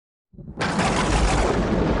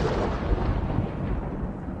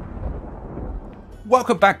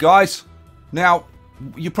welcome back, guys. Now,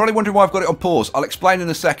 you're probably wondering why I've got it on pause. I'll explain in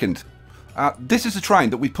a second. This is a train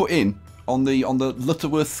that we put in on the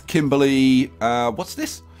Lutterworth Kimberley. What's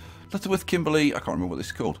this? Lutterworth Kimberley. I can't remember what this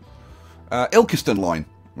is called. Ilkeston line,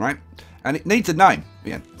 right? And it needs a name.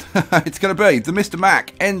 Yeah. It's going to be the Mr.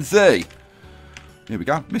 Mac NZ. Here we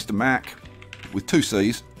go, Mr. Mac with 2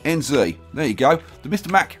 C's. NZ. There you go. The Mr.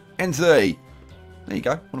 Mac NZ. There you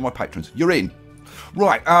go. One of my patrons. You're in.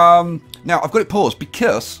 Right. Now I've got it paused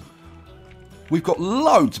because we've got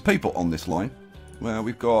loads of people on this line. Well,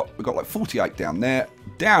 we've got like 48 down there.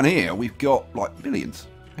 Down here we've got like millions.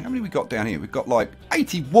 How many we got down here? We've got like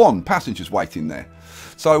 81 passengers waiting there.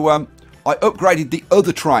 So I upgraded the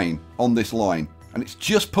other train on this line, and it's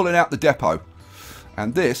just pulling out the depot.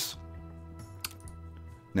 And this.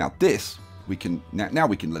 Now this. Now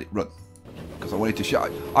we can let it run, because I wanted to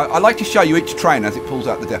show. I like to show you each train as it pulls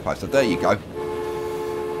out the depot. So there you go.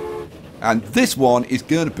 And this one is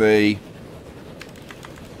going to be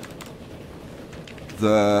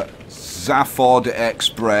the Zaphod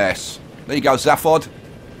Express. There you go, Zaphod.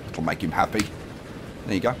 That'll make him happy.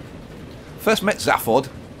 There you go. First met Zaphod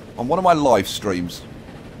on one of my live streams,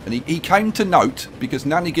 and he came to note because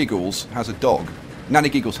Nanny Giggles has a dog. Nanny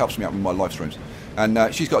Giggles helps me out with my live streams.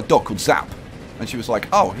 And she's got a dog called Zap. And she was like,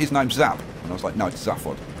 oh, his name's Zap. And I was like, no, it's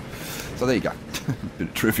Zaphod. So there you go. Bit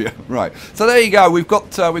of trivia. Right. So there you go. We've got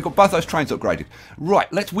both those trains upgraded.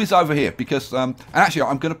 Right. Let's whiz over here because, and actually,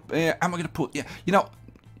 I'm going to, am I going to put, yeah, you know,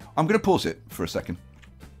 I'm going to pause it for a second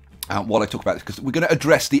while I talk about this, because we're going to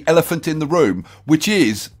address the elephant in the room, which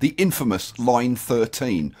is the infamous Line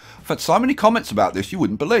 13. I've had so many comments about this, you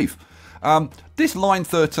wouldn't believe. This Line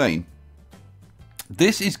 13,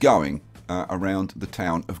 this is going around the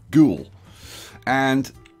town of Goole,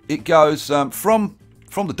 and it goes from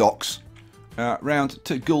the docks round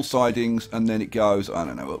to Goole sidings, and then it goes, I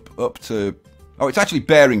don't know, up to, oh, it's actually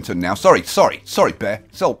Barrington now. Sorry, Bear.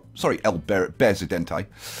 Sorry, El Berzidente.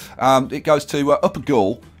 It goes to Upper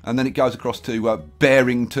Goole, and then it goes across to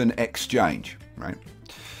Barrington Exchange, right?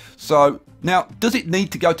 So now, does it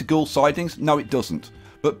need to go to Goole sidings? No, it doesn't.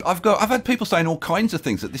 But I've had people saying all kinds of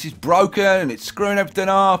things, that this is broken and it's screwing everything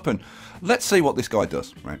up, and let's see what this guy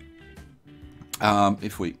does, right?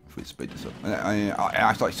 If we speed this up,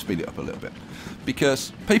 I like to speed it up a little bit,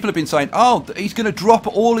 because people have been saying, oh, he's going to drop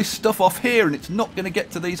all his stuff off here and it's not going to get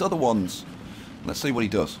to these other ones. Let's see what he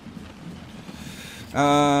does.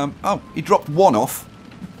 Oh, he dropped one off,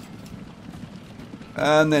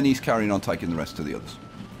 and then he's carrying on taking the rest to the others.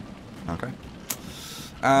 Okay.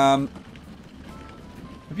 Have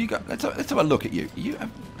you got? Let's have a look at you.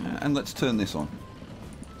 And let's turn this on.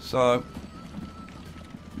 So,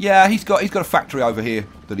 yeah, he's got a factory over here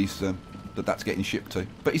that he's that's getting shipped to,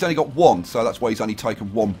 but he's only got one, so that's why he's only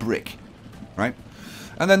taken one brick, right?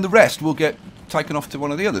 And then the rest will get taken off to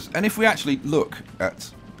one of the others. And if we actually look at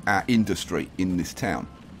our industry in this town,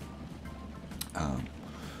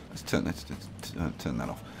 let's turn that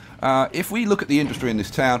off. If we look at the industry in this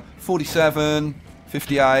town, 47,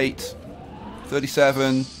 58.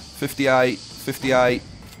 37, 58, 58,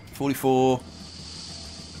 44.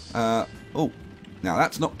 Oh, now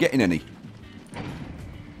that's not getting any.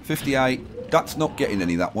 58, that's not getting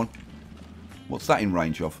any, that one. What's that in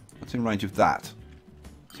range of? That's in range of that.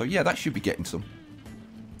 So yeah, that should be getting some.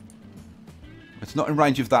 It's not in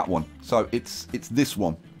range of that one, so it's this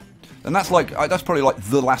one. And that's probably like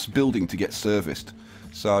the last building to get serviced.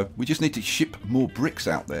 So we just need to ship more bricks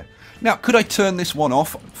out there. Now, could I turn this one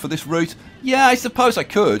off for this route? Yeah, I suppose I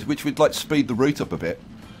could, which would like speed the route up a bit.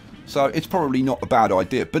 So it's probably not a bad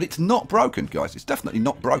idea, but it's not broken, guys. It's definitely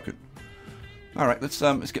not broken. All right, let's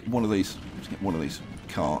get one of these. Let's get one of these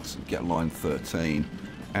carts and get line 13.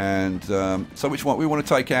 And so which one? We want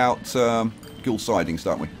to take out Goole sidings,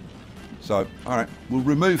 don't we? So all right, we'll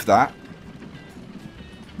remove that.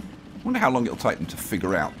 I wonder how long it'll take them to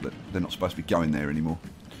figure out that they're not supposed to be going there anymore.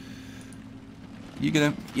 You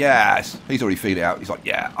gonna? Yes. He's already figured it out. He's like,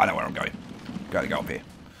 yeah, I know where I'm going. Gotta go up here.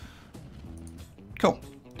 Cool.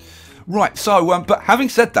 Right. So, but having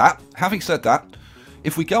said that,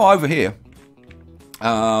 if we go over here,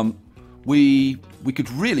 we could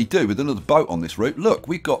really do with another boat on this route. Look,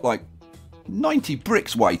 we've got like 90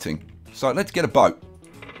 bricks waiting. So let's get a boat.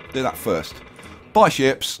 Do that first. Buy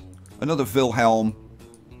ships. Another Wilhelm.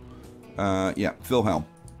 Yeah, Wilhelm.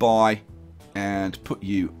 Buy and put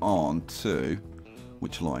you on to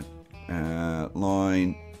which line?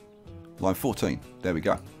 Line 14. There we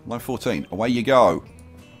go. Line 14. Away you go.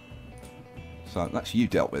 So that's you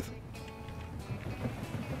dealt with.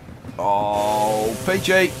 Oh,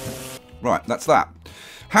 PG. Right, that's that.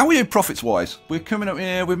 How are we doing profits wise? We're coming up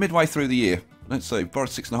here. We're midway through the year. let's see, borrowed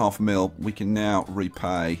 6.5 mil. We can now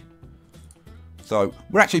repay. So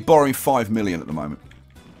we're actually borrowing 5 million at the moment.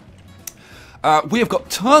 We have got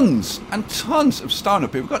tons and tons of stone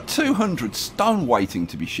up here. We've got 200 stone waiting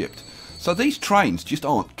to be shipped. So these trains just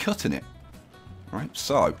aren't cutting it. Right,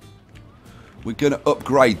 so we're going to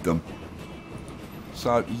upgrade them.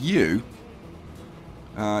 So you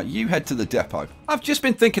head to the depot. I've just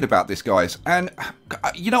been thinking about this, guys, and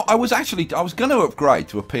you know, I was going to upgrade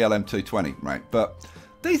to a PLM 220, right? But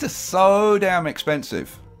these are so damn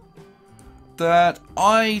expensive that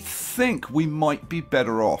I think we might be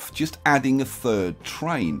better off just adding a third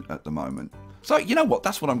train at the moment. So you know what?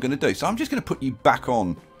 That's what I'm going to do. So I'm just going to put you back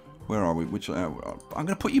on. Where are we? I'm going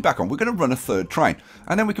to put you back on. We're going to run a third train,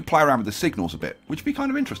 and then we can play around with the signals a bit, which would be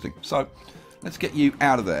kind of interesting. So let's get you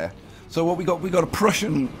out of there. So what we got? We got a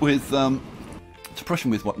Prussian with it's a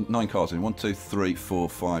Prussian with what, 9 cars in? 1, 2, 3, 4,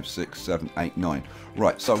 5, 6, 7, 8, 9.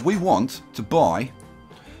 Right. So we want to buy.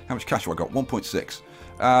 How much cash have I got?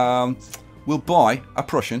 1.6. We'll buy a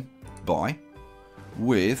Prussian. Buy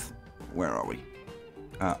with. Where are we?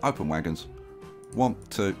 Open wagons. 1,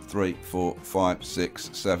 2, 3, 4, 5, 6,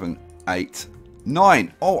 7, 8,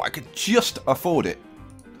 9. Oh, I could just afford it.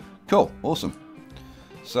 Cool. Awesome.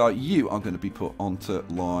 So you are going to be put onto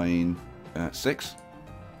line 6.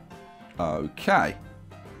 Okay.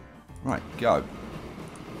 Right, go.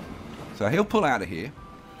 So he'll pull out of here.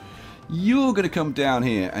 You're going to come down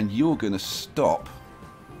here and you're going to stop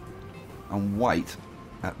and wait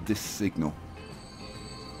at this signal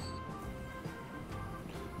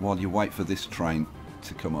while you wait for this train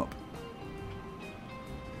to come up.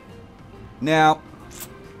 Now,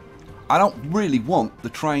 I don't really want the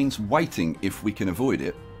trains waiting if we can avoid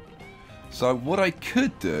it. So what I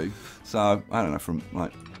could do, so I don't know, from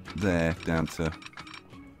like there down to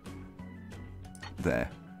there.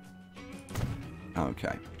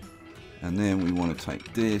 Okay. And then we want to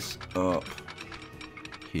take this up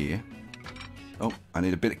here. Oh, I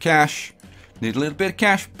need a bit of cash. Need a little bit of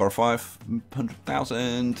cash. Borrow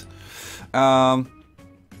 500,000.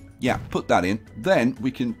 Yeah, put that in. Then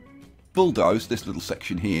we can bulldoze this little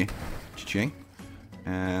section here. Cha-ching.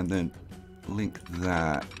 And then link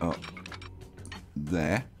that up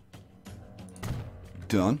there.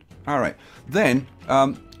 Done. Alright. Then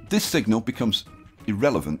this signal becomes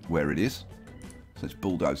irrelevant where it is. So let's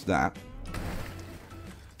bulldoze that.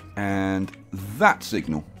 And that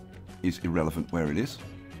signal is irrelevant where it is.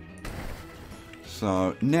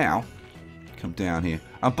 So now, come down here.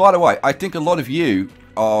 And by the way, I think a lot of you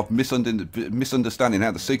are misunderstanding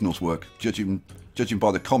how the signals work, judging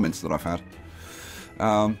by the comments that I've had.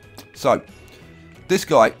 So, this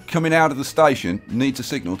guy coming out of the station needs a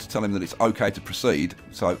signal to tell him that it's okay to proceed.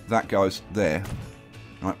 So that goes there,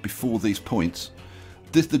 right before these points.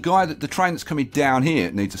 The train that's coming down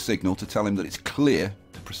here needs a signal to tell him that it's clear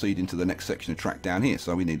to proceed into the next section of track down here.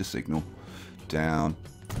 So we need a signal down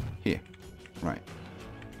here. Right.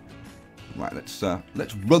 Right,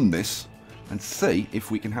 let's run this and see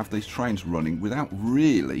if we can have these trains running without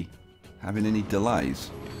really having any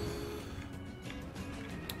delays.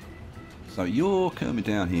 So you're coming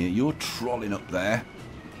down here, you're trolling up there.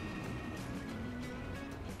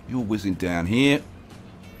 You're whizzing down here.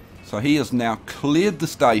 So he has now cleared the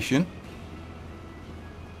station.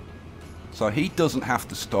 So he doesn't have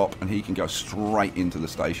to stop and he can go straight into the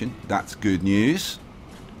station. That's good news.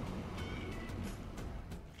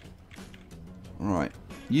 Right,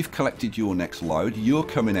 you've collected your next load. You're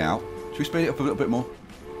coming out. Should we speed it up a little bit more?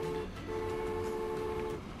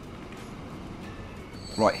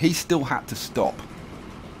 Right, he still had to stop.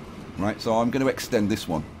 Right, so I'm going to extend this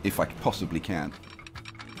one if I possibly can.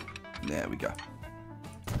 There we go.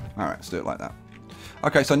 Alright, let's do it like that.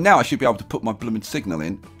 Okay, so now I should be able to put my blooming signal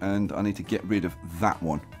in, and I need to get rid of that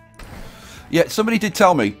one. Yeah, somebody did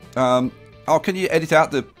tell me, oh, can you edit out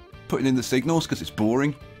the putting in the signals because it's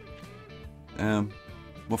boring?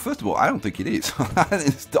 Well, first of all, I don't think it is. I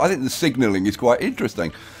think the signalling is quite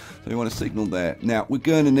interesting. So we want a signal there. Now, we're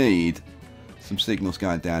going to need some signals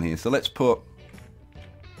going down here. So let's put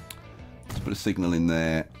a signal in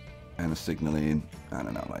there and a signal in, I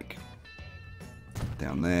don't know, like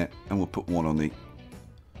down there. And we'll put one on the,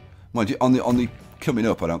 mind you, on the coming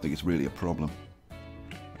up, I don't think it's really a problem.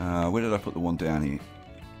 Where did I put the one down here?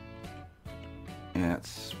 Yeah,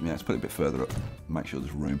 let's put it a bit further up. Make sure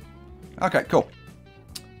there's room. Okay, cool.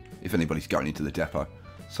 If anybody's going into the depot.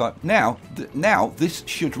 So now this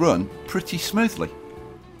should run pretty smoothly,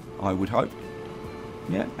 I would hope.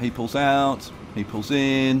 Yeah, he pulls out, he pulls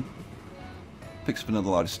in, picks up another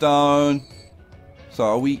load of stone. So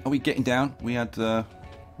are we getting down? We had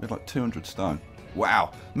like 200 stone.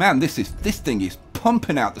 Wow, man, this thing is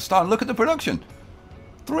pumping out the stone. Look at the production.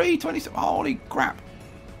 327. Holy crap.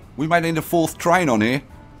 We made it into 4th train on here.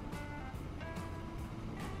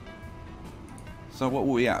 So what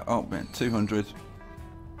were we at? Oh man, 200.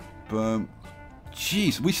 Boom.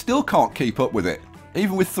 Jeez, we still can't keep up with it.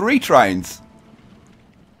 Even with 3 trains.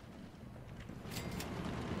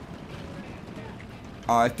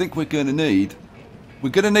 I think we're going to need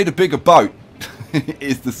a bigger boat.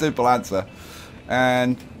 Is the simple answer.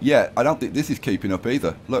 And yeah, I don't think this is keeping up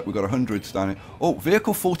either. Look, we've got 100 standing. Oh,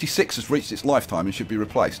 vehicle 46 has reached its lifetime and should be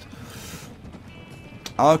replaced.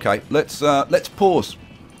 Okay, let's pause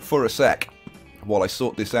for a sec while I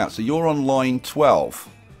sort this out. So you're on line 12.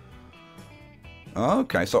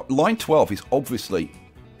 Okay, so line 12 is obviously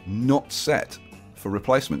not set for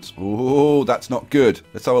replacements. Oh, that's not good.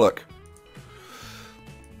 Let's have a look.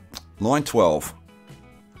 Line 12.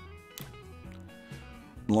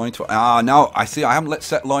 Line 12. Ah, no, I see. I haven't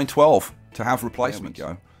set line 12 to have replacement. There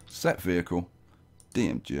we go. Set vehicle,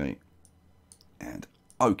 DMG, and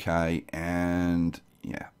OK, and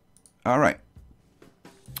yeah. All right.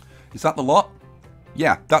 Is that the lot?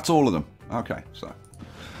 Yeah, that's all of them. Okay, so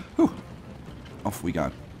whew, off we go.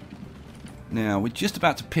 Now we're just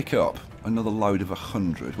about to pick up another load of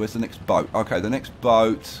 100. Where's the next boat? Okay, the next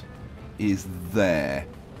boat is there.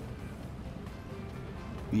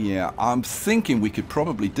 Yeah, I'm thinking we could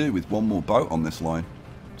probably do with one more boat on this line.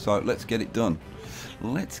 So let's get it done.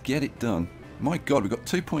 Let's get it done. My God, we've got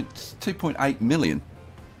 2.8 million.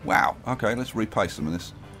 Wow. Okay, let's repay some of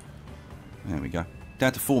this. There we go.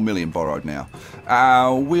 Down to 4 million borrowed now.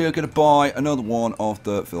 We're going to buy another one of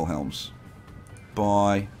the Wilhelms.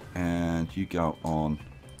 Buy, and you go on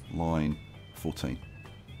line 14.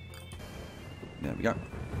 There we go.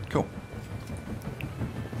 Cool.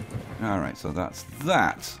 Alright, so that's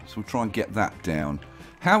that. So we'll try and get that down.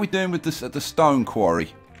 How are we doing with this at the stone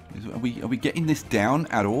quarry? Are we getting this down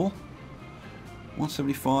at all?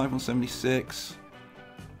 175, 176.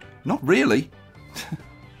 Not really.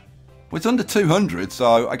 Well, it's under 200,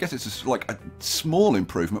 so I guess it's just like a small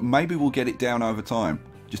improvement. Maybe we'll get it down over time.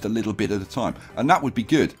 Just a little bit at a time. And that would be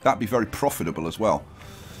good. That'd be very profitable as well.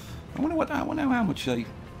 I wonder how much they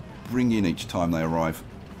bring in each time they arrive.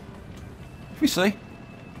 Should we see?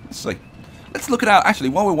 Let's see. Let's look at our... Actually,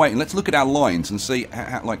 while we're waiting, let's look at our lines and see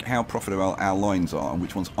how profitable our lines are and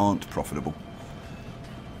which ones aren't profitable.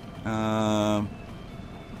 Line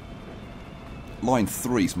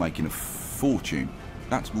 3's making a fortune.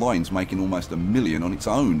 That's line's making almost $1 million on its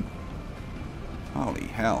own. Holy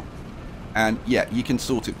hell. And yeah, you can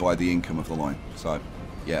sort it by the income of the line. So,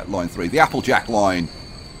 yeah, line 3. The Applejack line.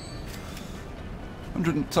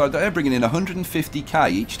 So they're bringing in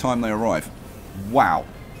 150k each time they arrive. Wow.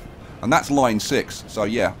 And that's line 6. So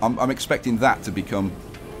yeah, I'm expecting that to become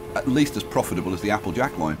at least as profitable as the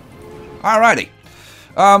Applejack line. Alrighty.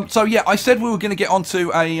 So yeah, I said we were going to get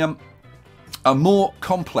onto a more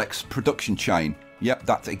complex production chain. Yep,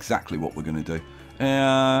 that's exactly what we're going to do.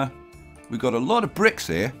 We've got a lot of bricks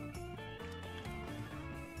here.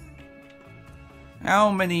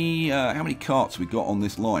 How many carts we got on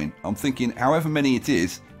this line? I'm thinking, however many it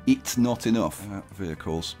is, it's not enough.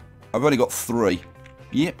 Vehicles. I've only got 3.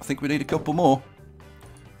 Yep, I think we need a couple more.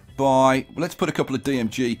 Let's put a couple of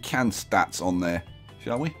DMG can stats on there,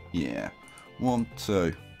 shall we? Yeah. 1,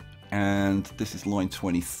 2. And this is line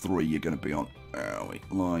 23 you're going to be on. Where are we?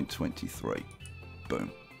 Line 23.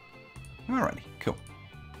 Boom. Alrighty, cool.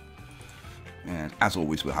 And as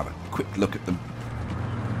always, we'll have a quick look at them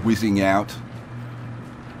whizzing out.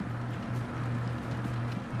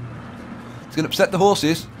 It's going to upset the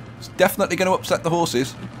horses. It's definitely going to upset the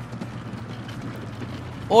horses.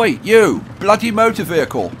 Oi, you! Bloody motor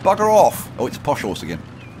vehicle! Bugger off! Oh, it's a posh horse again.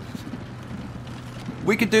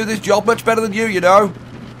 We can do this job much better than you know.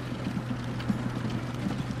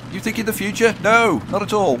 You think in the future? No, not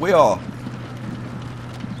at all. We are.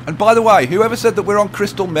 And by the way, whoever said that we're on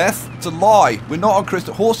crystal meth, it's a lie. We're not on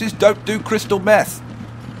crystal... Horses don't do crystal meth.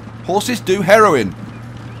 Horses do heroin.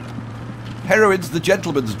 Heroin's the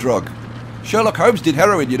gentleman's drug. Sherlock Holmes did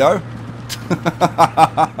heroin, you know.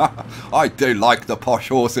 I do like the posh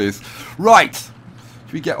horses. Right.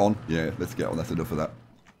 Should we get on? Yeah, let's get on. That's enough of that.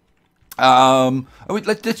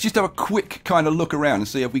 Let's just have a quick kind of look around and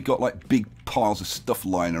see if we got like big piles of stuff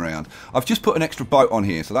lying around. I've just put an extra boat on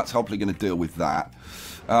here, so that's hopefully going to deal with that.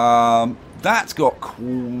 That's got...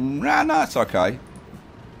 no, it's okay.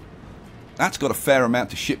 That's got a fair amount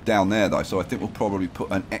to ship down there, though, so I think we'll probably put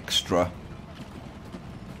an extra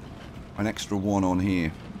one on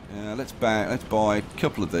here. Let's buy a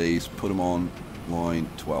couple of these, put them on line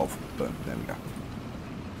 12. Boom, there we go.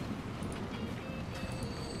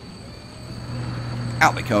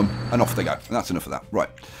 out they come, and off they go. And that's enough of that. Right.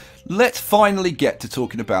 Let's finally get to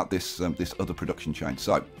talking about this this other production chain.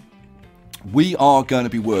 So, we are going to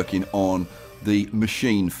be working on the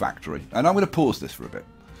machine factory. And I'm going to pause this for a bit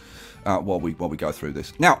while we go through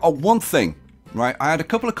this. Now, one thing, right? I had a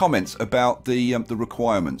couple of comments about the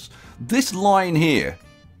requirements. This line here,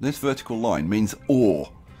 this vertical line, means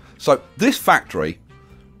ore. So, this factory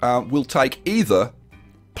will take either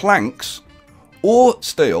planks or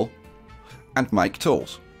steel and make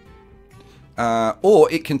tools.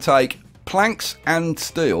 Or it can take planks and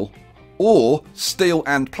steel, or steel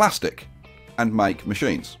and plastic, and make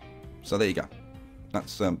machines. So there you go.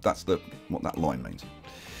 That's what that line means.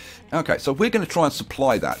 Okay, so we're going to try and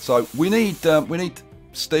supply that. So we need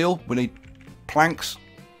steel, we need planks,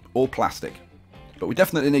 or plastic, but we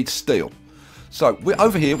definitely need steel. So we're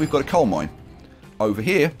over here. We've got a coal mine. Over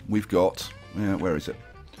here we've got where is it?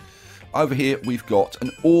 Over here we've got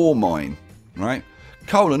an ore mine. Right,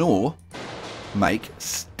 coal and ore make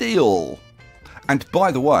steel. And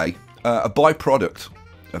by the way, a byproduct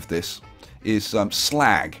of this is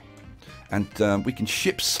slag, and we can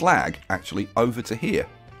ship slag actually over to here.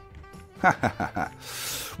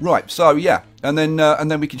 Right, so yeah, and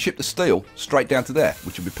then we can ship the steel straight down to there,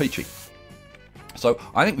 which will be peachy. So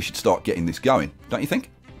I think we should start getting this going, don't you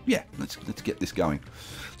think? Yeah, let's get this going.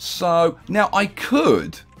 So now I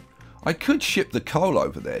could ship the coal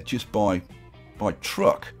over there just by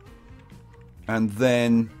truck, and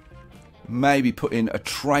then maybe put in a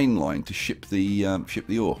train line to ship the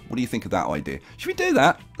ore. What do you think of that idea? Should we do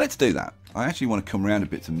that? Let's do that. I actually want to come around a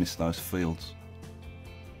bit to miss those fields.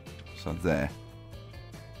 So there.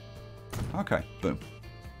 Okay, boom.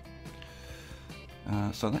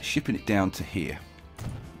 So that's shipping it down to here.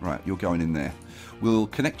 Right, you're going in there. We'll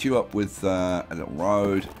connect you up with a little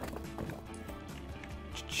road.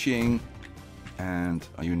 Ching. And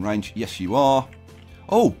are you in range? Yes, you are.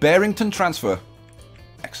 Oh, Barrington transfer.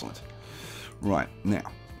 Excellent. Right, now,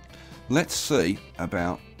 let's see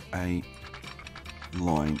about a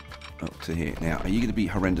line up to here. Now, are you going to be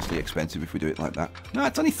horrendously expensive if we do it like that? No,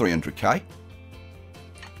 it's only 300k.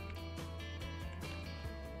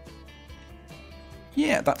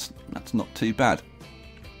 Yeah, that's not too bad.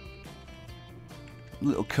 A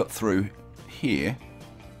little cut through here.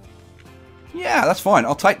 Yeah, that's fine.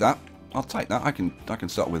 I'll take that. I'll take that. I can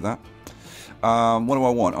start with that. What do I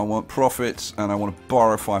want? I want profits, and I want to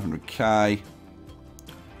borrow 500k.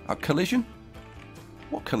 Collision?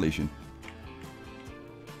 What collision?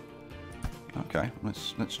 Okay,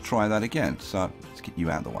 let's try that again. So let's get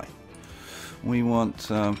you out of the way. We want.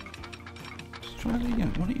 Let's try that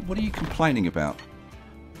again. What are you complaining about?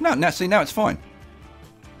 No, now see, now it's fine.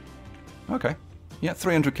 Okay, yeah,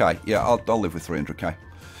 300k. Yeah, I'll live with 300k.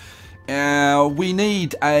 We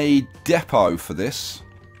need a depot for this.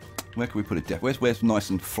 Where can we put a depot? Where's nice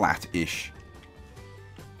and flat-ish?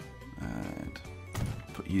 And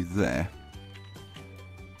put you there.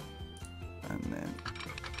 And then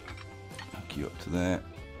hook you up to there.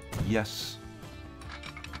 Yes.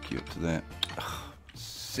 Hook you up to there. Ugh,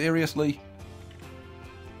 seriously?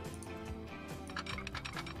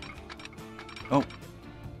 Oh.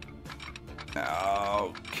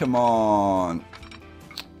 Oh, come on.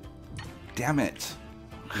 Damn it.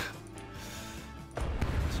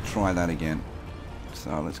 Let's try that again.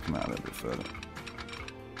 So let's come out a little bit further.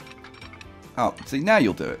 Oh, see, now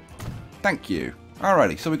you'll do it. Thank you.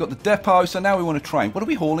 Alrighty, so we've got the depot, so now we want a train. What are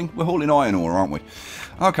we hauling? We're hauling iron ore, aren't we?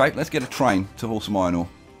 Okay, let's get a train to haul some iron ore.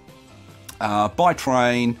 By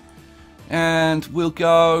train, and we'll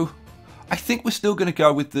go... I think we're still going to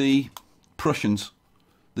go with the Prussians,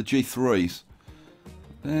 the G3s.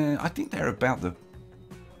 I think they're about the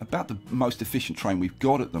most efficient train we've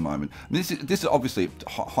got at the moment. I mean, this is obviously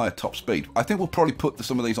higher top speed. I think we'll probably put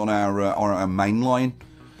some of these on our main line.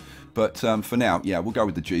 But for now, yeah, we'll go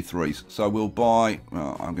with the G3s. So we'll buy...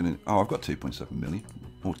 I've got 2.7 million.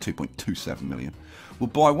 Or 2.27 million. We'll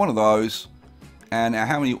buy one of those. And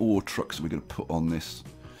how many ore trucks are we going to put on this?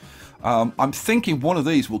 I'm thinking one of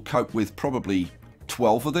these will cope with probably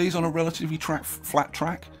 12 of these on a relatively flat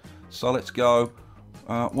track. So let's go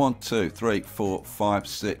 1, 2, 3, 4, 5,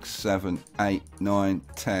 6, 7, 8, 9,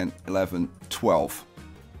 10, 11, 12.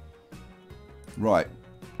 Right.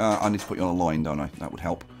 I need to put you on a line, don't I? That would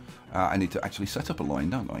help. I need to actually set up a line,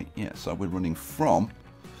 don't I? Yeah, so we're running from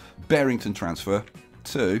Barrington transfer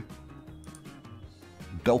to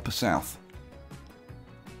Belper South.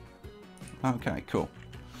 Okay, cool.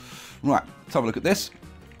 Right, let's have a look at this.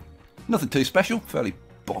 Nothing too special, fairly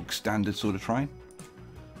bog standard sort of train.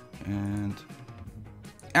 And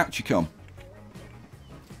out you come.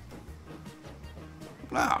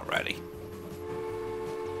 Alrighty.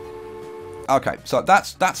 Okay, so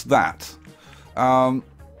that's that.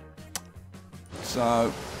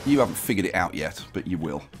 So you haven't figured it out yet, but you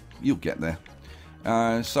will. You'll get there.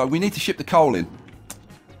 So we need to ship the coal in.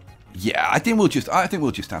 Yeah, I think we'll just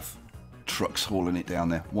have trucks hauling it down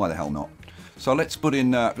there. Why the hell not? So let's put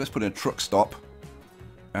in a truck stop.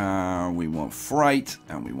 We want freight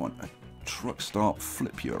and we want a truck stop.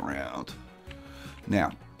 Flip you around.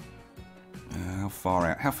 Now, how far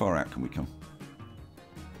out can we come?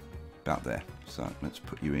 About there. So let's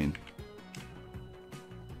put you in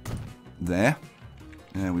there.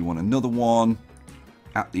 And we want another one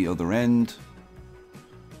at the other end.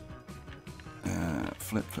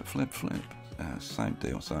 Flip. Same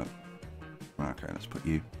deal. So, okay, let's put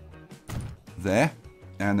you there.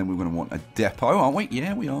 And then we're going to want a depot, aren't we?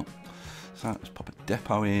 Yeah, we are. So let's pop a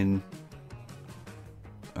depot in.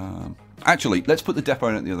 Actually, let's put the depot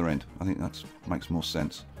in at the other end. I think that makes more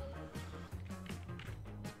sense.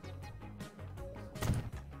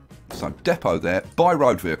 So depot there. Buy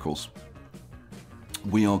road vehicles.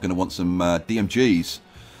 We are going to want some DMGs.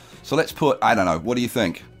 So let's put, I don't know, what do you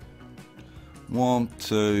think? 1,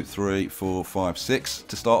 2, 3, 4, 5, 6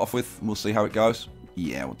 to start off with. We'll see how it goes.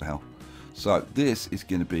 Yeah, what the hell. So this is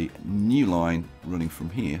going to be a new line running from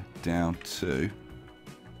here down to,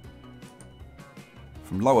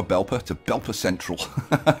 from Lower Belper to Belper Central.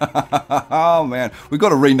 Oh man, we've got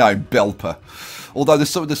to rename Belper. Although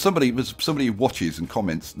there's somebody who watches and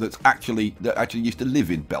comments that actually used to live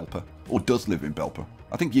in Belper, or does live in Belper.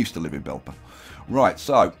 I think used to live in Belper. Right,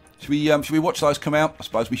 so should we watch those come out? I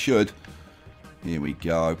suppose we should. Here we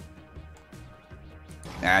go.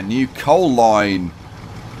 Our new coal line.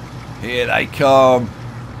 Here they come.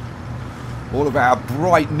 All of our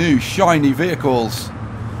bright new shiny vehicles.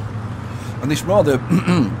 And this rather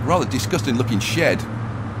rather disgusting looking shed.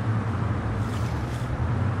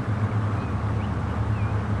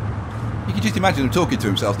 You can just imagine him talking to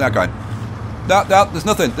himself now going, no, there's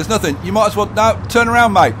nothing. You might as well, no, turn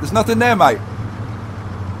around, mate. There's nothing there, mate.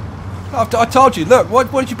 I told you, look, why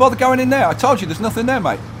did you bother going in there? I told you there's nothing there,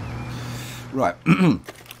 mate. Right.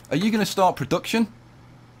 Are you going to start production?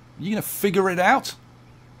 Are you going to figure it out?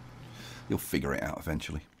 You'll figure it out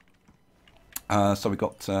eventually. So we've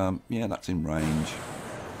got, yeah, that's in range.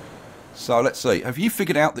 So let's see. Have you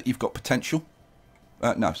figured out that you've got potential?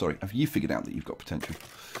 No, sorry. Have you figured out that you've got potential?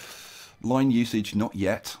 Line usage, not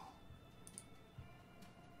yet.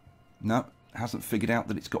 No, hasn't figured out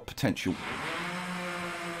that it's got potential.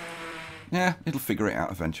 Yeah, it'll figure it out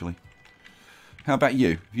eventually. How about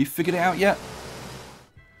you? Have you figured it out yet?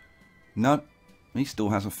 No, he still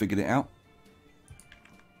hasn't figured it out.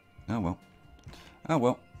 Oh well. Oh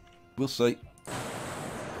well. We'll see.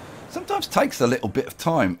 Sometimes takes a little bit of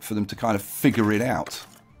time for them to kind of figure it out.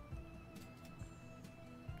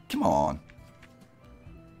 Come on.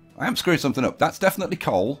 I am screwing something up. That's definitely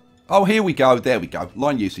coal. Oh, here we go. There we go.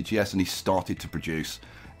 Line usage, yes, and he started to produce.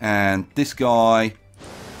 And this guy...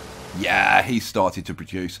 yeah, he started to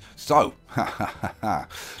produce. So,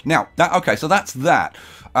 now, okay, so that's that.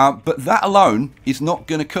 But that alone is not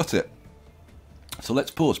going to cut it. So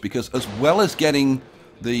let's pause, because as well as getting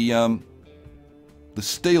the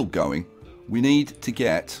steel going, we need to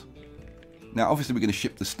get... now, obviously, we're going to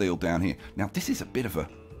ship the steel down here. Now, this is a bit of a...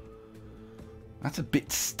 that's a bit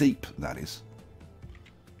steep, that is.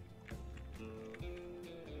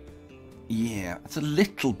 Yeah, it's a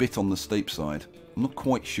little bit on the steep side. I'm not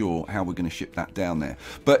quite sure how we're going to ship that down there.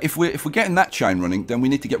 But if we're getting that chain running, then we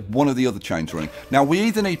need to get one of the other chains running. Now, we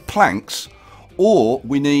either need planks or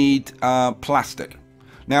we need plastic.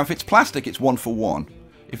 Now, if it's plastic, it's 1 for 1.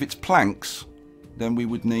 If it's planks, then we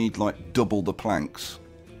would need like double the planks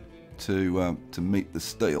to meet the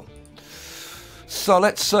steel. So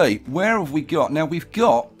let's see. Where have we got? Now, we've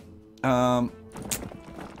got...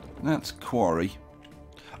 that's quarry.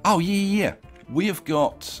 Oh, yeah. We have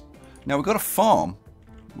got... now, we've got a farm.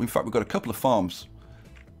 In fact, we've got a couple of farms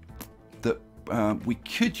that we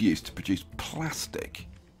could use to produce plastic.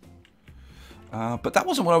 But that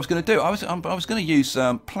wasn't what I was going to do. I was going to use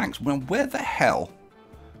planks. Well, where the hell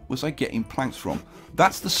was I getting planks from?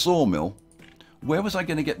 That's the sawmill. Where was I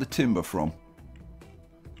going to get the timber from?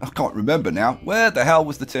 I can't remember now. Where the hell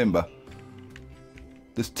was the timber?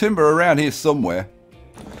 There's timber around here somewhere.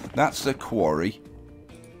 That's the quarry.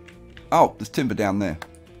 Oh, there's timber down there.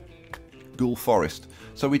 Ghoul Forest.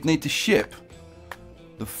 So we'd need to ship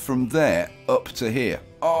from there up to here.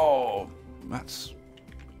 Oh, that's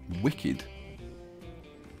wicked.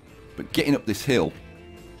 But getting up this hill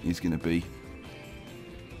is going to be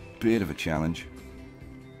a bit of a challenge.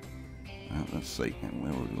 Let's see.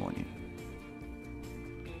 Where would we want you?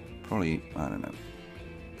 Probably, I don't know,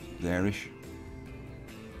 there-ish.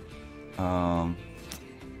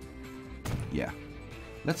 Yeah.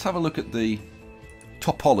 Let's have a look at the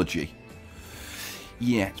topology.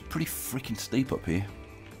 Yeah, it's pretty freaking steep up here.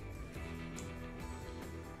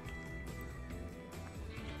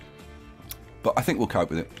 But I think we'll cope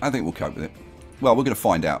with it. I think we'll cope with it. Well, we're going to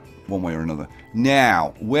find out one way or another.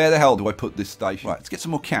 Now, where the hell do I put this station? Right, let's get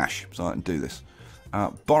some more cash so I can do this.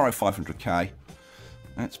 Borrow 500k.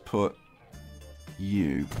 Let's put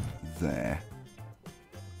you there.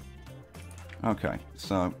 Okay,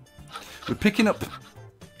 so we're picking up...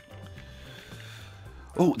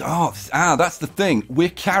 that's the thing. We're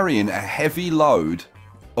carrying a heavy load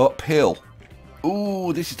uphill.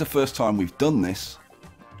 Ooh, this is the first time we've done this.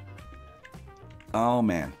 Oh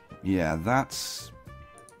man, yeah, that's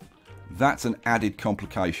an added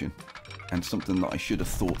complication and something that I should have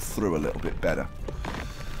thought through a little bit better.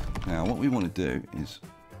 Now, what we want to do is,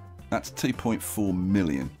 that's 2.4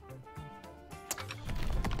 million.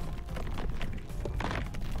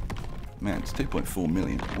 Man, it's 2.4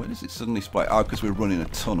 million. Where does it suddenly spike? Oh, because we're running a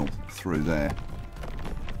tunnel through there.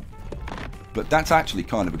 But that's actually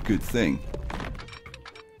kind of a good thing.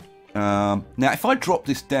 Now, if I drop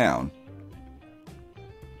this down,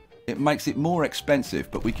 it makes it more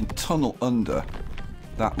expensive, but we can tunnel under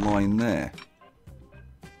that line there.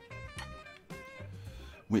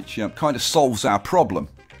 Which kind of solves our problem.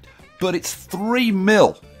 But it's 3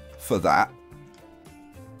 mil for that.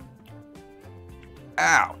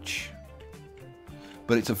 Ouch.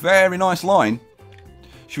 But it's a very nice line.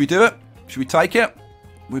 Should we do it? Should we take it?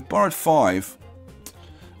 We've borrowed 5.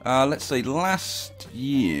 Let's see, last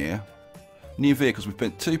year, new vehicles, we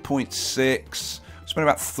spent 2.6. Spent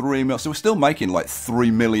about 3 mil. So we're still making like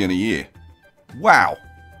 3 million a year. Wow.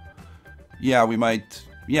 Yeah, we made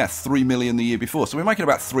 3 million the year before. So we're making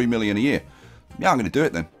about 3 million a year. Yeah, I'm going to do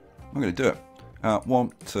it then. I'm going to do it.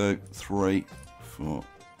 1, 2, 3, 4,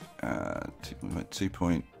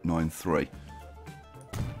 2.93.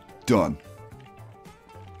 Done.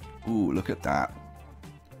 Ooh, look at that.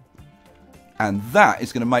 And that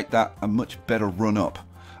is going to make that a much better run up.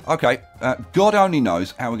 Okay, God only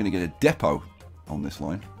knows how we're going to get a depot on this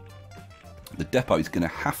line. The depot is going to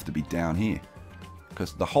have to be down here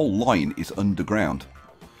because the whole line is underground.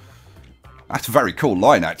 That's a very cool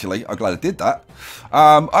line, actually. I'm glad I did that.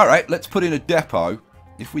 Alright, let's put in a depot.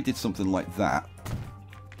 If we did something like that,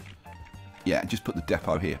 yeah, just put the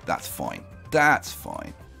depot here. That's fine. That's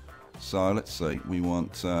fine. So let's see. We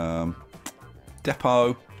want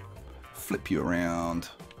depot. Flip you around.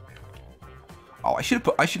 Oh, I should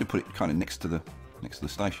have put it kind of next to the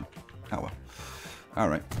station. Oh well. All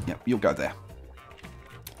right. Yeah, you'll go there.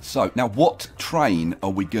 So now, what train are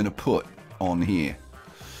we going to put on here?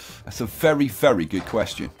 That's a very, very good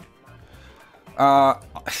question. I'm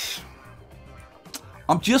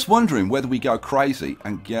just wondering whether we go crazy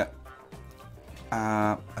and get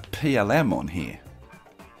a PLM on here.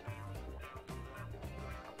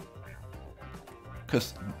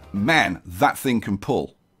 Because, man, that thing can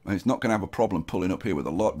pull. And it's not going to have a problem pulling up here with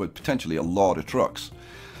potentially a lot of trucks.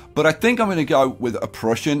 But I think I'm going to go with a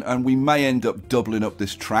Prussian, and we may end up doubling up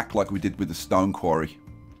this track like we did with the Stone Quarry.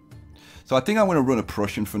 So I think I'm going to run a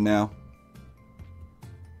Prussian for now.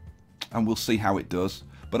 And we'll see how it does.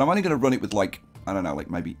 But I'm only going to run it with, like, I don't know, like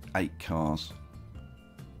maybe 8 cars.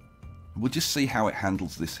 We'll just see how it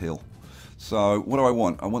handles this hill. So what do I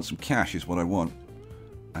want? I want some cash is what I want.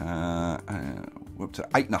 We're up to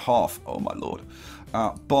 8.5. Oh my lord.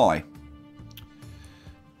 Buy.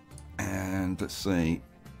 And let's see.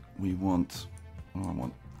 We want.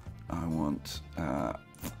 Oh, I want.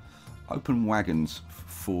 Open wagons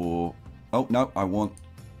for. Oh no, I want.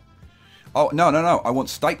 Oh no. I want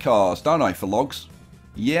state cars, don't I, for logs?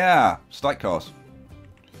 Yeah, state cars.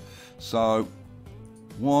 So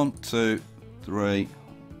 1, 2, 3.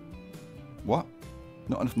 What?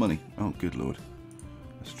 Not enough money. Oh good lord.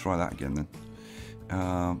 Let's try that again then.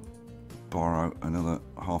 Borrow another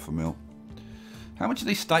 500,000. How much are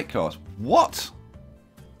these state cars? What?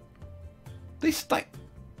 These state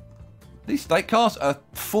cars are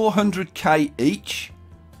 400k each?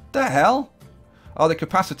 The hell? Oh, the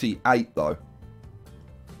capacity 8 though.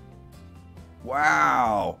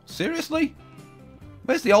 Wow. Seriously?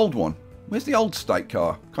 Where's the old one? Where's the old state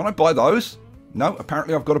car? Can I buy those? No,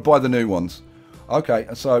 apparently I've got to buy the new ones. Okay,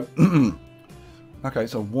 so okay,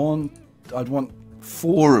 so I'd want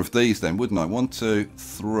 4 of these then, wouldn't I? 1, 2,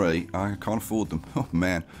 3. I can't afford them. Oh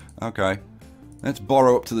man. Okay. Let's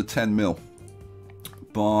borrow up to the 10 mil.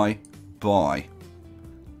 Buy.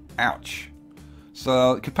 Ouch.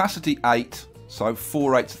 So capacity 8. So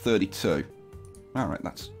 4 8 to 32. All right,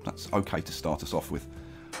 that's okay to start us off with.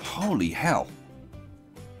 Holy hell.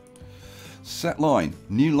 Set line,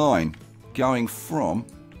 new line. going from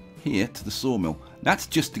here to the sawmill. That's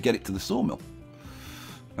just to get it to the sawmill.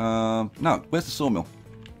 No, where's the sawmill?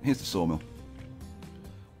 Here's the sawmill.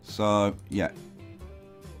 So, yeah.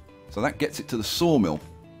 So that gets it to the sawmill.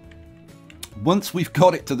 Once we've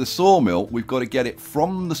got it to the sawmill, we've got to get it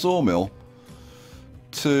from the sawmill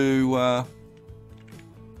to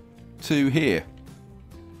here.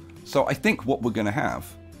 So I think what we're going to have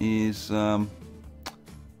is, I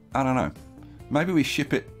don't know, maybe we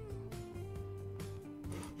ship it,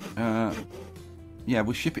 yeah,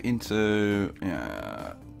 we'll ship it into,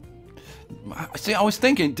 see, I was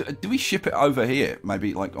thinking, do we ship it over here,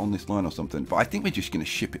 maybe like on this line or something, but I think we're just going to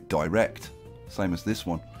ship it direct, same as this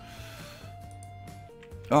one.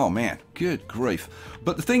 Oh man, good grief.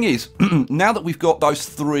 But the thing is, now that we've got those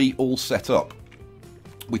three all set up,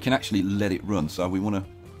 we can actually let it run. So we want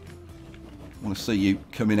to see you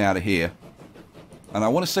coming out of here. And I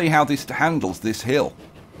want to see how this handles this hill.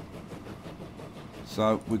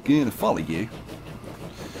 So we're going to follow you.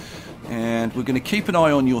 And we're going to keep an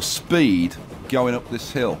eye on your speed going up this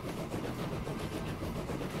hill.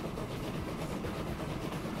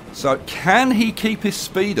 So can he keep his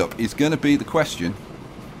speed up is going to be the question.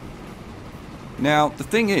 Now, the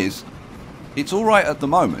thing is, it's alright at the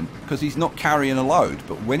moment because he's not carrying a load.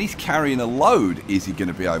 But when he's carrying a load, is he going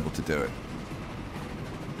to be able to do it?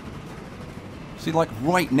 See, like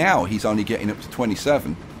right now, he's only getting up to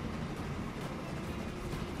 27.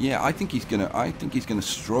 Yeah, I think he's gonna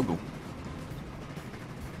struggle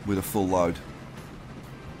with a full load.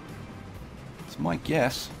 It's my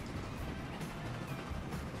guess.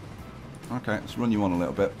 Okay, let's run you on a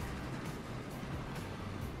little bit.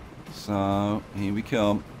 So, here we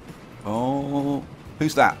come. Oh,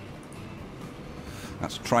 who's that?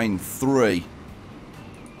 That's train 3.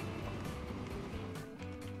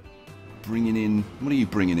 Bringing in... What are you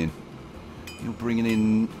bringing in? You're bringing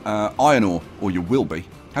in iron ore, or you will be.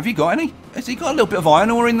 Have you got any? Has he got a little bit of iron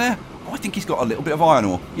ore in there? Oh, I think he's got a little bit of iron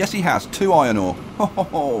ore. Yes, he has. 2 iron ore. Ho, ho,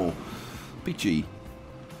 ho. PG.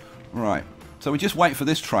 Right. So we're just waiting for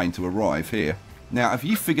this train to arrive here. Now, have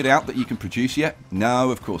you figured out that you can produce yet?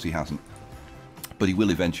 No, of course he hasn't. But he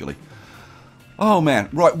will eventually. Oh, man.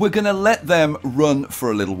 Right, we're going to let them run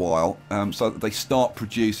for a little while so that they start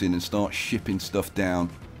producing and start shipping stuff down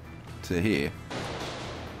to here.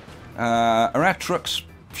 Are our trucks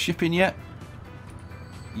shipping yet?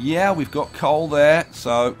 Yeah, we've got coal there.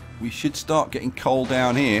 So we should start getting coal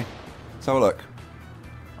down here. Let's have a look.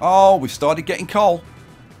 Oh, we've started getting coal.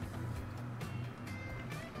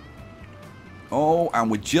 Oh, and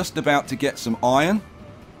we're just about to get some iron.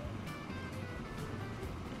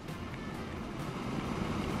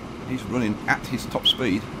 He's running at his top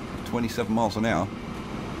speed, 27 miles an hour.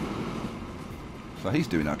 So he's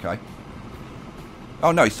doing okay.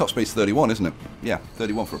 Oh no, his top speed's 31, isn't it? Yeah,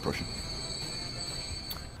 31 for a Prussian.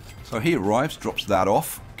 So he arrives, drops that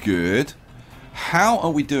off. Good. How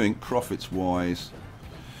are we doing profits-wise?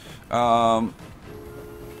 We're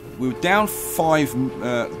down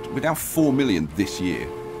 4 million this year,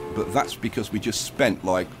 but that's because we just spent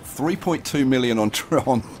like 3.2 million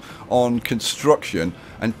on construction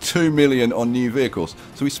and 2 million on new vehicles.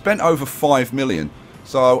 So we spent over 5 million.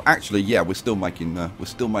 So actually, yeah, we're still making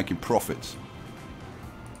profits.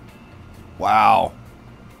 Wow.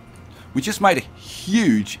 We just made a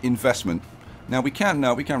huge investment. Now we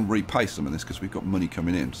can repay some of this because we've got money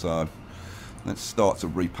coming in. So let's start to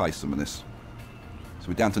repay some of this. So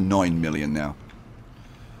we're down to 9 million now.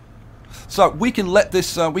 So we can let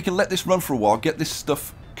this run for a while, get this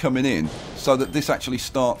stuff coming in, so that this actually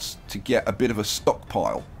starts to get a bit of a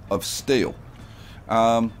stockpile of steel.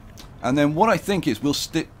 And then what I think is we'll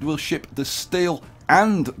ship the steel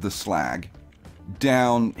and the slag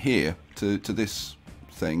down here to this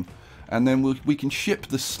thing, and then we can ship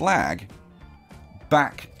the slag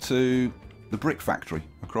back to the brick factory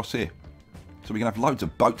across here. So we can have loads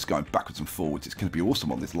of boats going backwards and forwards. It's going to be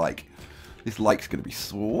awesome on this lake. This lake's going to be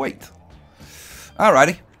sweet.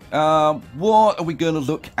 Alrighty. What are we going to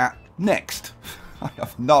look at next? I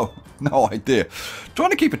have no idea.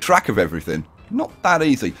 Trying to keep a track of everything. Not that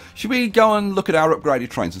easy. Should we go and look at our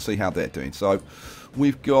upgraded trains and see how they're doing? So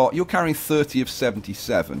we've got... You're carrying 30 of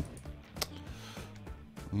 77.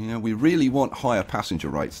 Yeah, we really want higher passenger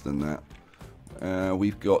rates than that.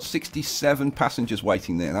 We've got 67 passengers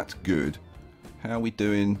waiting there. That's good. How are we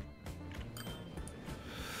doing?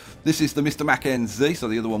 This is the Mr. Mac NZ, so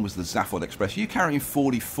the other one was the Zaphod Express. You're carrying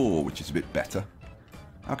 44, which is a bit better.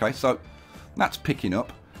 Okay, so that's picking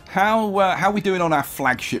up. How are we doing on our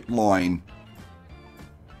flagship line?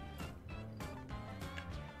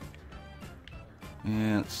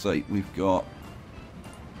 Yeah, let's see. We've got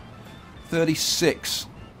 36.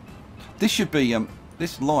 This should be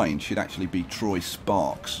this line should actually be Troy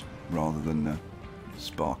Sparks rather than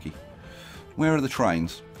Sparky. Where are the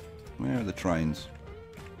trains? Where are the trains?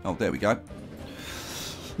 Oh, there we go.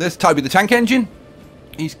 There's Toby the tank engine.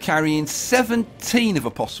 He's carrying 17 of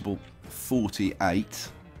a possible 48.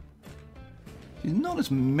 He's not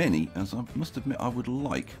as many as I must admit I would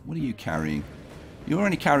like. What are you carrying? You're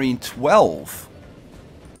only carrying 12.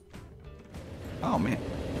 Oh man.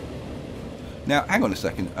 Now hang on a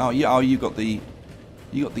second. Oh yeah. Oh, you got the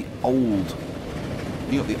old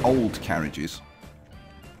carriages,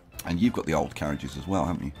 and you've got the old carriages as well,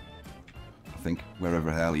 haven't you? I think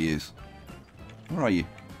wherever the hell he is. Where are you?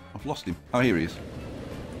 I've lost him. Oh, here he is.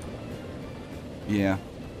 Yeah.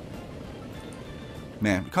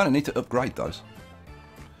 Man, we kind of need to upgrade those.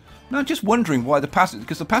 Now, I'm just wondering why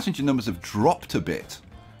because the passenger numbers have dropped a bit,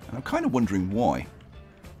 and I'm kind of wondering why.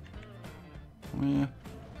 Yeah.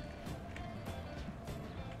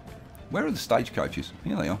 Where are the stagecoaches?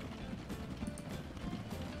 Here they are.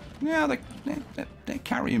 Yeah, they're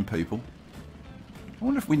carrying people. I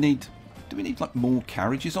wonder if we need... Do we need like more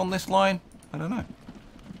carriages on this line? I don't know.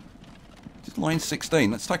 Just line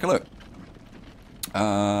 16. Let's take a look.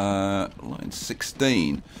 Line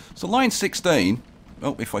 16. So line 16...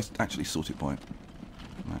 Oh, if I actually sort it by...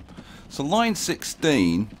 No. So line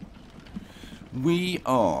 16... We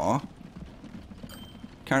are...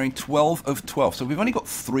 carrying 12 of 12. So we've only got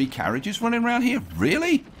 3 carriages running around here?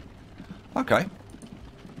 Really? Okay.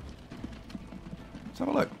 Let's have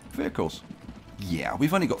a look. Vehicles. Yeah,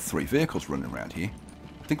 we've only got 3 vehicles running around here.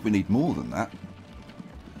 I think we need more than that.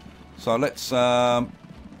 So let's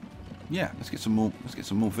yeah, let's get some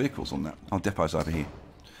more vehicles on that. Our depot's over here.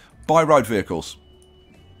 By road vehicles.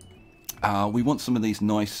 We want some of these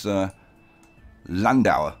nice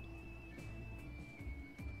Landauer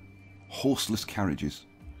horseless carriages.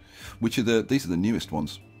 These are the newest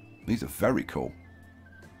ones. These are very cool.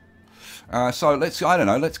 So let's, I don't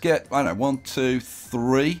know, let's get, I don't know, 1, 2,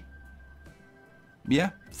 3. Yeah,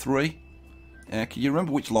 3. Can you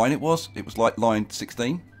remember which line it was? It was like line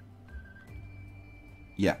 16.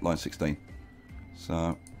 Yeah, line 16.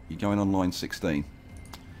 So you're going on line 16.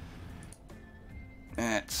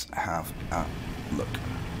 Let's have a look.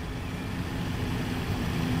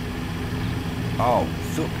 Oh,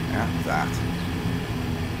 look at that.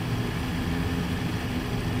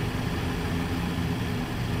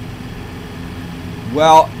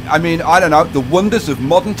 Well, I mean, I don't know, the wonders of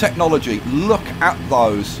modern technology. Look at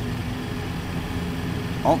those.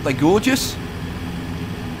 Aren't they gorgeous?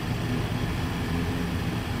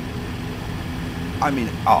 I mean,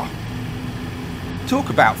 talk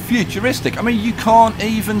about futuristic. I mean, you can't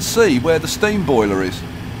even see where the steam boiler is.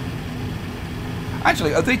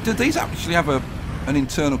 Actually, do these actually have an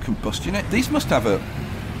internal combustion? These must have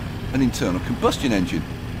an internal combustion engine,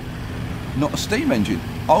 not a steam engine.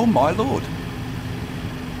 Oh my lord!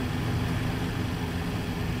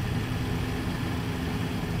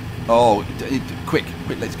 Oh, quick,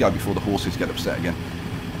 let's go before the horses get upset again.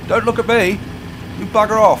 Don't look at me! You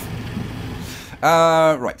bugger off!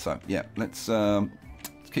 Right, so yeah, let's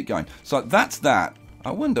keep going. So that's that.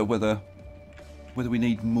 I wonder whether we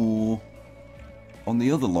need more on the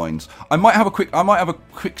other lines. I might have a quick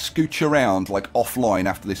scooch around like offline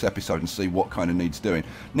after this episode and see what kind of needs doing.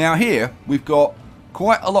 Now here we've got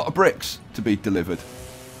quite a lot of bricks to be delivered,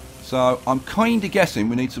 so I'm kind of guessing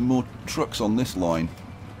we need some more trucks on this line.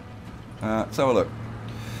 Let's have a look.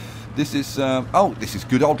 This is this is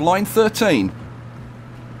good old line 13.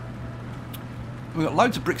 We've got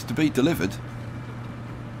loads of bricks to be delivered.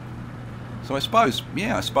 So I suppose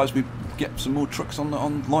we get some more trucks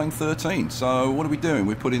on line 13. So what are we doing?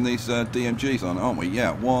 We're putting these DMGs on, aren't we?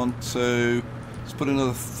 Yeah, 1, 2. Let's put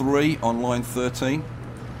another 3 on line 13.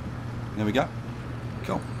 There we go.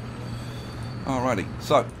 Cool. Alrighty.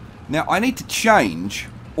 So now I need to change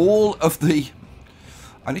all of the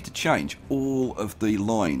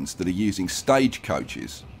lines that are using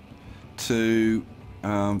stagecoaches to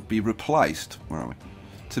be replaced. Where are we?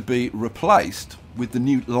 To be replaced with the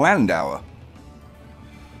new Landauer.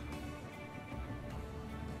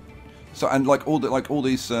 So and like all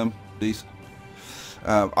these I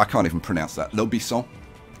can't even pronounce that. L'Aubisson,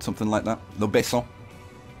 something like that. L'Aubisson.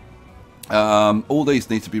 All these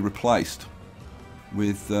need to be replaced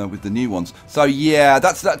with the new ones. So yeah,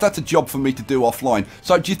 that's a job for me to do offline.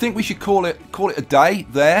 So do you think we should call it a day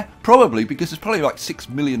there? Probably, because there's probably like 6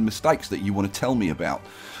 million mistakes that you want to tell me about.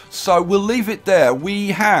 So we'll leave it there. We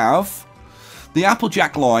have the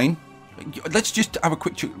Applejack line. Let's just have a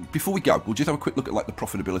quick before we go. We'll just have a quick look at like the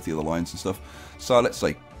profitability of the lines and stuff. So let's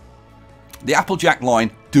see. The Applejack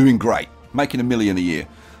line doing great, making $1 million a year.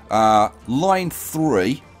 Line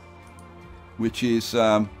 3. which is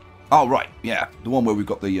oh right, yeah, the one where we've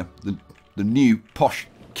got the new posh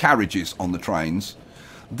carriages on the trains.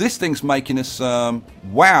 This thing's making us wow,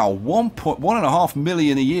 1.5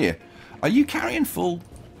 million a year. Are you carrying a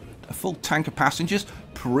full tank of passengers?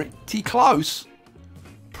 Pretty close.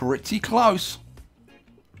 Pretty close.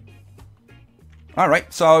 All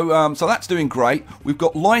right, so so that's doing great. We've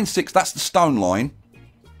got line 6. That's the stone line.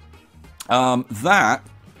 That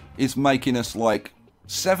is making us like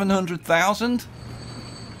 700,000,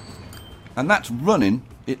 and that's running.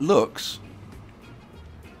 It looks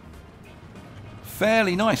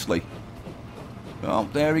fairly nicely. Well,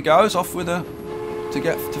 there he goes off with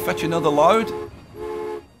to fetch another load.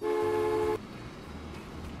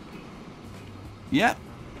 Yeah.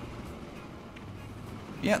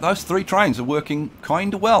 Yeah, those 3 trains are working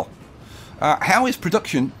kind of well. How is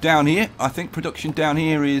production down here? I think production down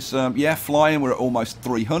here is, yeah, flying. We're at almost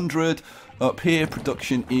 300. Up here,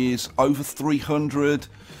 production is over 300.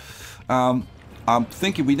 I'm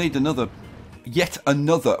thinking we need yet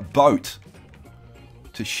another boat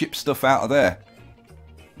to ship stuff out of there.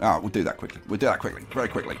 Oh, we'll do that quickly. We'll do that quickly, very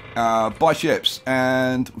quickly. Buy ships,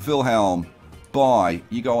 and Wilhelm, buy.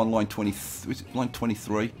 You go on line 20. Is it line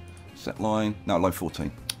 23? Set line. No, line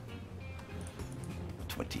 14.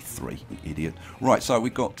 23, you idiot. Right, so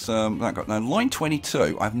we've got that got now line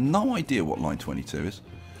 22. I have no idea what line 22 is.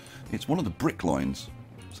 It's one of the brick lines.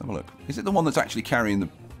 Let's have a look. Is it the one that's actually carrying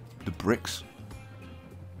the bricks?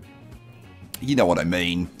 You know what I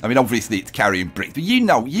mean. I mean, obviously it's carrying bricks, but you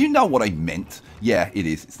know what I meant. Yeah, it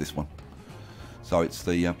is. It's this one. So it's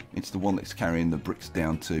the one that's carrying the bricks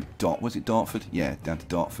down to was it Dartford? Yeah, down to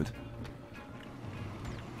Dartford.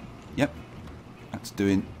 Yep, that's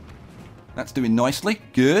doing nicely.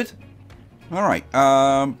 Good. All right.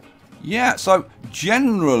 Yeah. So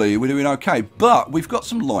generally we're doing okay, but we've got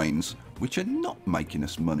some lines which are not making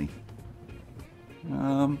us money.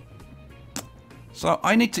 So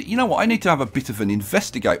I need to, you know what? I need to have a bit of an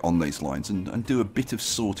investigate on these lines and do a bit of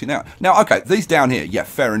sorting out. Now, okay, these down here, yeah,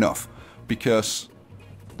 fair enough, because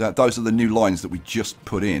those are the new lines that we just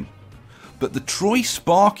put in. But the Troy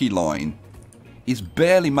Sparky line is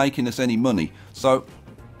barely making us any money. So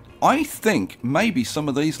I think maybe some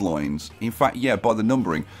of these lines, in fact, yeah, by the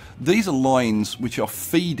numbering, these are lines which are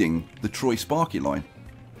feeding the Troy Sparky line.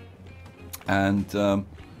 And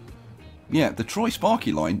yeah, the Troy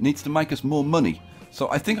Sparky line needs to make us more money. So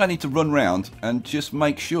I think I need to run round and just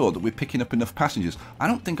make sure that we're picking up enough passengers. I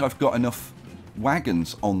don't think I've got enough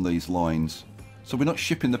wagons on these lines, so we're not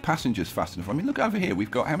shipping the passengers fast enough. I mean, look over here. We've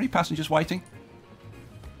got how many passengers waiting?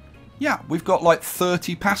 Yeah, we've got like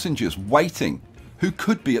 30 passengers waiting who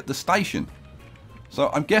could be at the station. So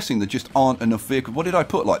I'm guessing there just aren't enough vehicles. What did I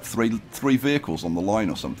put? Like three vehicles on the line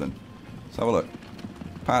or something. Let's have a look.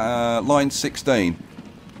 Line 16.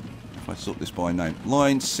 If I sort this by name.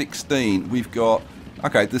 Line 16. We've got...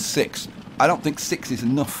 Okay, there's 6. I don't think 6 is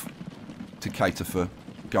enough to cater for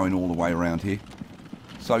going all the way around here.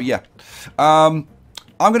 So, yeah. I'm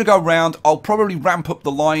going to go around. I'll probably ramp up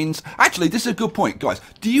the lines. Actually, this is a good point, guys.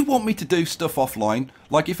 Do you want me to do stuff offline?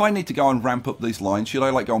 Like, if I need to go and ramp up these lines, should I,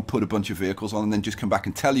 like, go and put a bunch of vehicles on and then just come back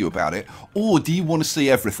and tell you about it? Or do you want to see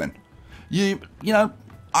everything? You know,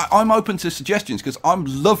 I'm open to suggestions because I'm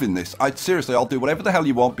loving this. Seriously, I'll do whatever the hell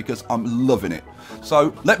you want because I'm loving it.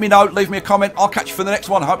 So, let me know. Leave me a comment. I'll catch you for the next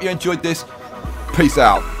one. I hope you enjoyed this. Peace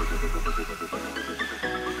out.